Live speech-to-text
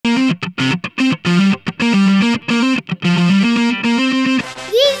Previous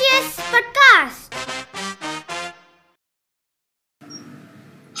podcast.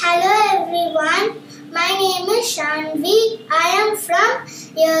 Hello everyone, my name is SHANVI. I am from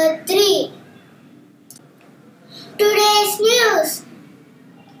year 3. Today's news.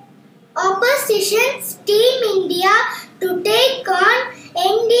 Opposition's Team India to take on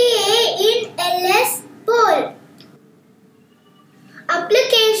NDA in LS poll.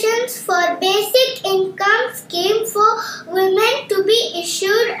 Applications for basic income scheme for women to be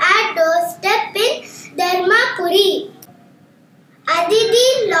issued at doorstep in Dharmapuri.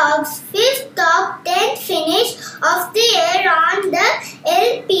 Aditi logs 5th top 10 finish of the year on the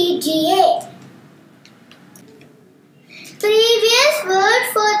LPGA. Previous word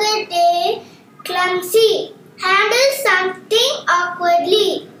for the day, clumsy. Handle something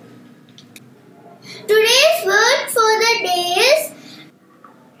awkwardly. Today's word for the day is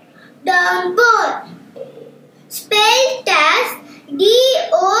downpour. Spelled as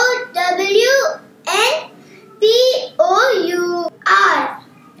DOWNPOUR.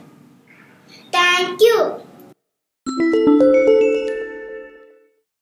 Thank you.